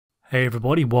Hey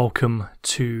everybody, welcome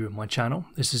to my channel.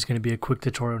 This is going to be a quick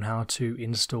tutorial on how to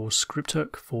install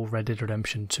Scripthook for Red Dead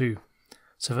Redemption 2.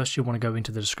 So first you want to go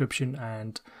into the description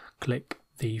and click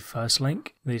the first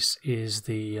link. This is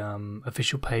the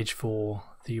official page for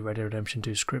the Red Dead Redemption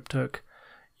 2 Scripthook.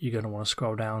 You're going to want to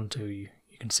scroll down to, you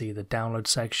can see the download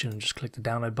section and just click the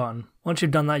download button. Once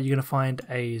you've done that, you're going to find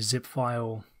a zip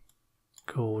file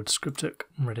called Scripthook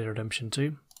Red Dead Redemption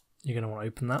 2. You're going to want to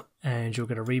open that and you'll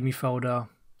get a README folder,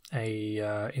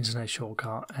 a internet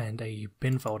shortcut and a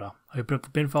bin folder. Open up the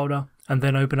bin folder and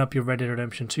then open up your Red Dead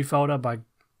Redemption 2 folder by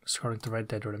scrolling to Red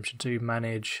Dead Redemption 2,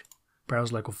 manage,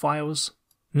 browse local files.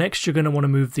 Next you're going to want to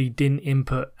move the DIN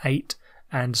input 8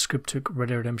 and Scripthook Red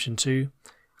Dead Redemption 2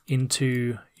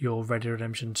 into your Red Dead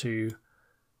Redemption 2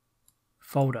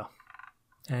 folder,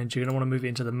 and you're going to want to move it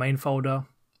into the main folder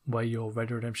where your Red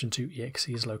Dead Redemption 2 exe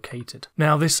is located.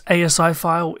 Now this ASI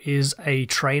file is a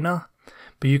trainer,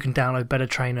 but you can download better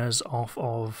trainers off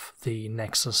of the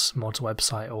Nexus mods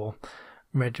website or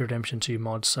Red Dead Redemption 2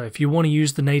 mods. So if you want to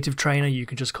use the native trainer, you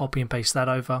can just copy and paste that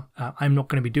over. I'm not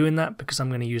going to be doing that because I'm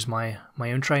going to use my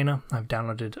own trainer I've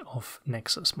downloaded off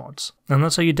Nexus mods. And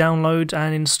that's how you download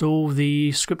and install the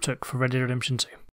Scripthook for Red Dead Redemption 2.